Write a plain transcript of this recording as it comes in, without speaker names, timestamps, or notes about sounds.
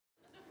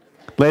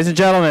Ladies and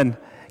gentlemen,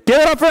 give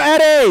it up for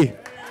Eddie!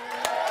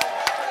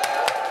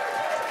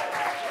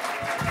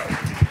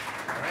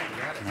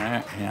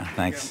 Yeah,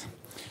 thanks.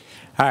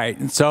 All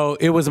right, so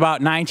it was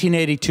about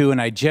 1982, and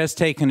I'd just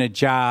taken a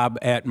job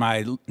at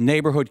my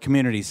neighborhood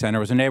community center. It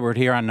was a neighborhood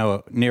here on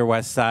the near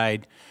west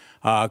side,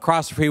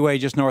 across the freeway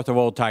just north of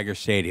Old Tiger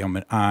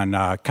Stadium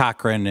on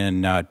Cochran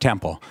and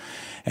Temple.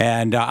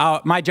 And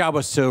my job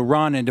was to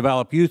run and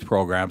develop youth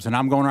programs, and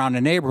I'm going around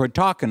the neighborhood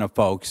talking to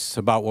folks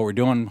about what we're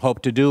doing,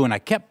 hope to do, and I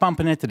kept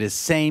bumping into this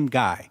same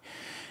guy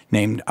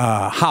named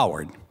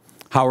Howard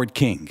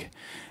King.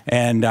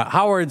 And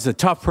Howard's a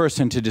tough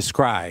person to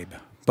describe,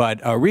 but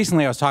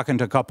recently I was talking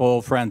to a couple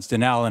old friends,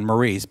 Danelle and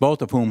Maurice,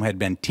 both of whom had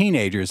been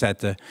teenagers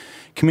at the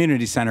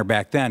community center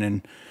back then,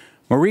 and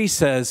Maurice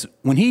says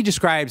when he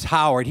describes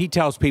Howard, he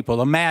tells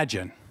people,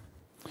 imagine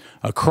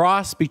a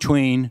cross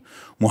between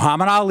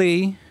Muhammad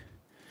Ali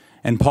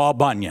and Paul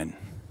Bunyan.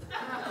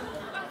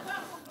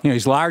 You know,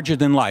 he's larger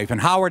than life.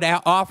 And Howard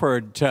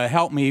offered to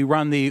help me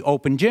run the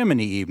open gym in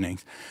the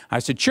evenings. I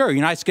said, sure.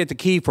 You know, I just get the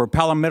key for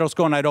Pelham Middle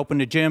School, and I'd open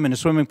the gym and the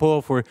swimming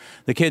pool for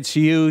the kids to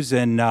use.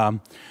 And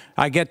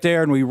I get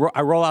there, and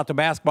I roll out the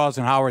basketballs,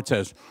 and Howard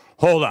says,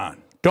 hold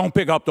on, don't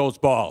pick up those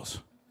balls.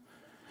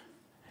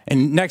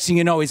 And next thing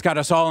you know, he's got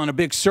us all in a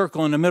big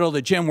circle in the middle of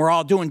the gym. We're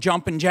all doing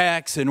jumping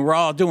jacks, and we're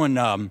all doing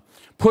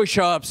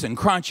push-ups and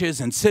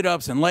crunches and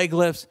sit-ups and leg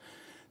lifts.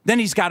 Then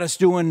he's got us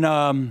doing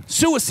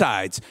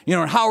suicides. You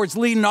know, and Howard's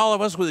leading all of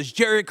us with his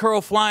jerry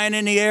curl flying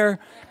in the air.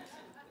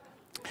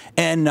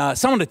 And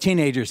some of the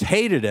teenagers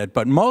hated it,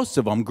 but most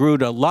of them grew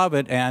to love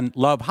it and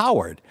love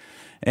Howard.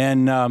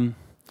 And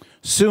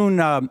soon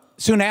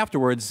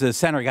afterwards, the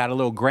center got a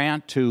little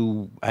grant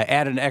to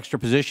add an extra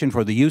position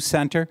for the youth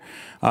center.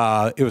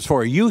 It was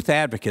for a youth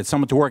advocate,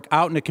 someone to work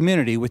out in the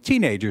community with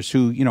teenagers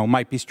who, you know,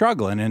 might be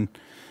struggling. And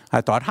I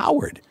thought,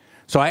 Howard.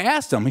 So I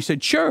asked him, he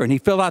said, sure, and he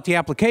filled out the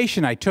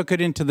application. I took it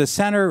into the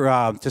center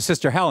to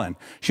Sister Helen.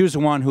 She was the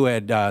one who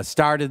had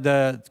started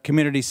the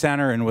community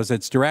center and was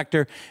its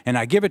director, and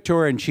I give it to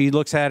her, and she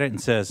looks at it and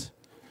says,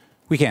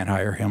 we can't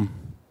hire him.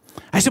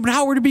 I said, but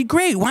Howard would be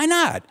great, why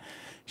not?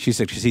 She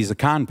said, because he's a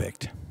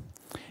convict.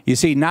 You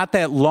see, not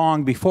that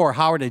long before,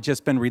 Howard had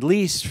just been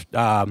released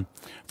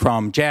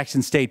from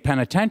Jackson State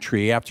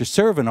Penitentiary after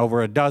serving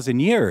over a dozen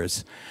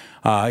years.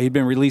 He'd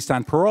been released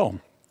on parole.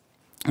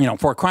 You know,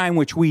 for a crime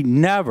which we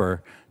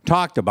never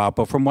talked about,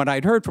 but from what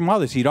I'd heard from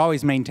others, he'd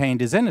always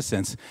maintained his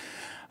innocence.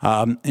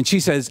 And she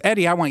says,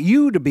 Eddie, I want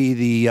you to be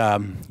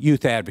the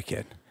youth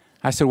advocate.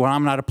 I said, well,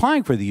 I'm not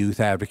applying for the youth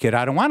advocate.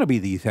 I don't want to be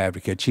the youth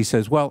advocate. She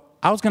says, well,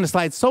 I was going to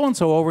slide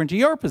so-and-so over into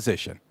your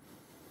position.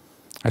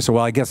 I said,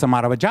 well, I guess I'm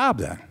out of a job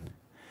then.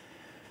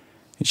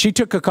 And she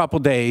took a couple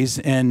days,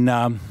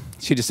 and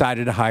she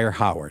decided to hire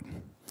Howard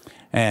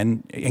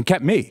and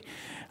kept me.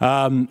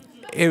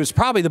 It was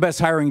probably the best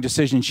hiring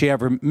decision she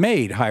ever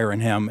made, hiring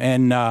him.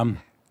 And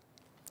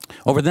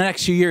over the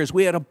next few years,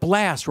 we had a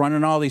blast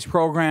running all these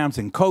programs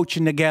and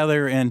coaching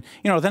together. And,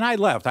 you know, then I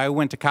left. I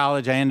went to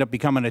college. I ended up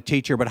becoming a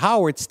teacher. But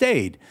Howard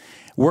stayed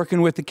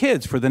working with the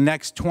kids for the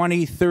next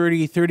 20,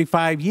 30,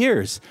 35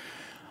 years.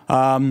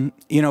 You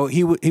know,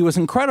 he was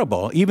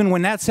incredible. Even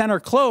when that center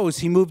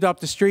closed, he moved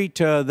up the street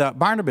to the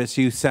Barnabas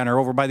Youth Center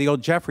over by the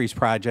old Jeffries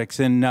projects.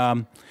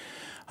 And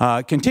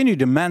continued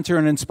to mentor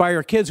and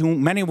inspire kids who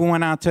many of them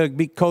went out to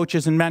be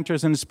coaches and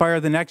mentors and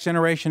inspire the next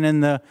generation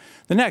and the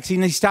next.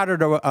 He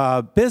started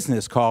a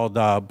business called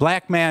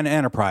Black Man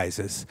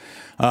Enterprises,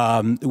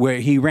 where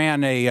he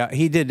ran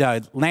he did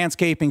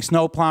landscaping,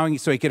 snow plowing,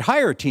 so he could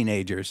hire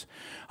teenagers.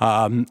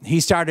 He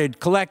started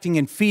collecting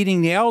and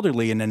feeding the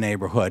elderly in the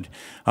neighborhood.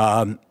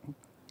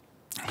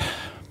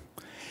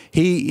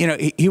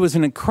 He was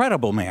an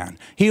incredible man.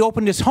 He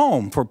opened his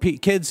home for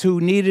kids who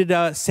needed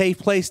a safe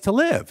place to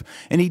live.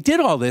 And he did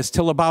all this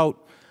till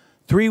about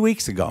 3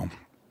 weeks ago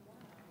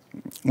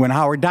when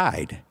Howard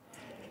died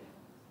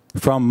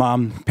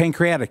from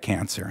pancreatic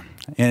cancer.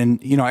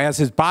 And, you know, as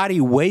his body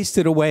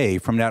wasted away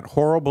from that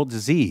horrible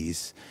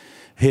disease,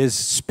 his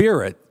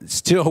spirit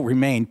still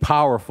remained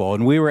powerful.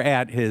 And we were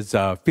at his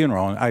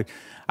funeral. And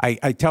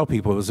I tell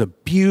people it was a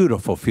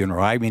beautiful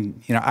funeral. I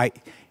mean, you know,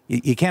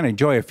 you can't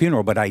enjoy a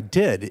funeral, but I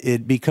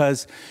did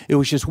because it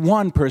was just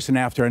one person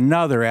after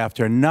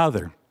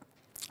another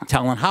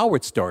telling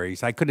Howard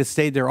stories. I could have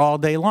stayed there all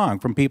day long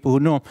from people who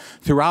knew him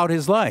throughout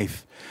his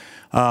life.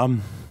 You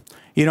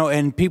know,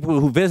 and people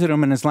who visited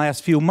him in his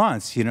last few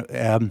months, you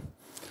know,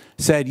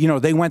 said, you know,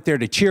 they went there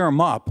to cheer him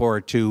up or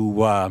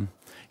to,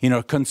 you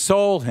know,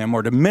 console him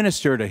or to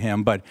minister to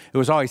him, but it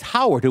was always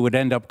Howard who would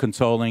end up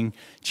consoling,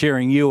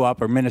 cheering you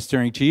up or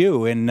ministering to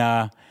you. And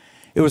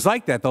it was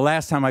like that the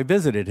last time I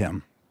visited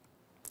him.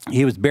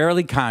 He was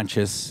barely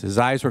conscious. His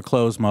eyes were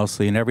closed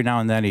mostly, and every now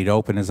and then he'd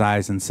open his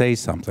eyes and say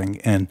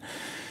something. And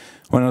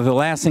one of the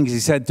last things he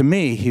said to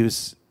me,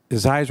 his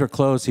eyes were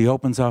closed, he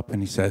opens up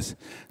and he says,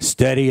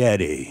 "Steady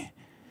Eddie,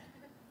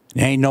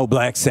 ain't no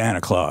black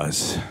Santa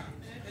Claus."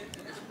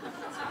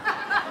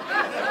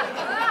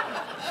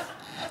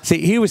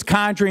 See, he was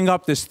conjuring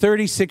up this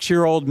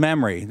 36-year-old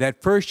memory.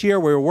 That first year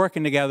we were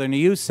working together in the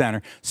youth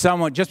center,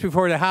 someone, just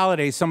before the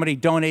holidays, somebody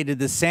donated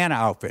the Santa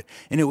outfit,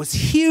 and it was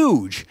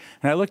huge.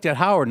 And I looked at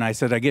Howard and I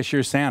said, I guess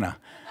you're Santa.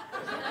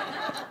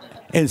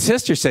 And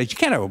Sister said, you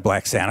can't have a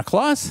black Santa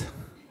Claus.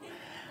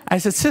 I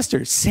said,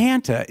 Sister,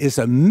 Santa is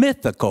a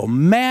mythical,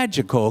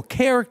 magical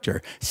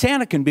character.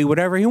 Santa can be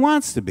whatever he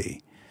wants to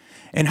be.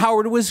 And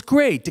Howard was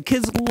great. The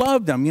kids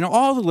loved him. You know,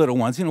 all the little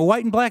ones, you know,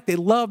 white and black, they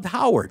loved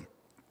Howard.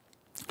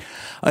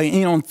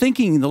 You know, I'm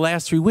thinking the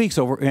last 3 weeks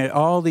over at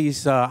all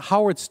these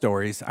Howard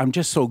stories, I'm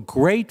just so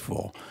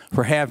grateful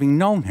for having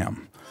known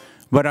him.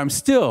 But I'm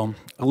still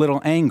a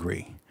little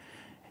angry.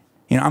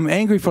 You know, I'm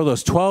angry for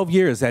those 12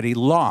 years that he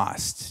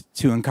lost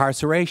to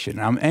incarceration.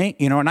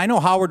 You know, and I know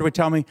Howard would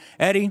tell me,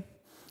 Eddie,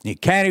 you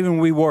can't even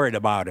be worried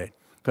about it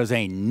because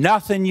ain't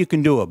nothing you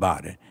can do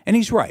about it. And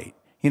he's right.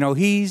 You know,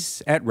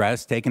 he's at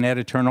rest, taking that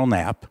eternal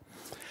nap.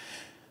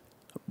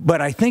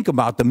 But I think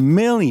about the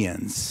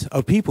millions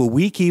of people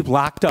we keep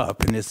locked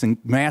up in this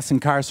mass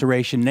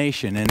incarceration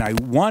nation, and I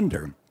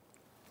wonder,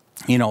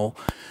 you know,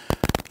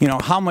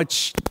 how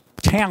much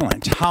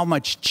talent, how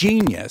much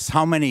genius,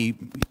 how many,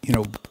 you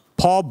know,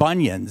 Paul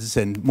Bunyans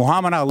and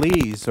Muhammad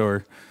Ali's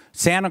or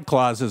Santa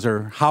Clauses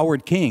or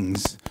Howard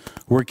Kings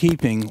we're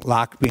keeping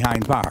locked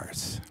behind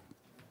bars.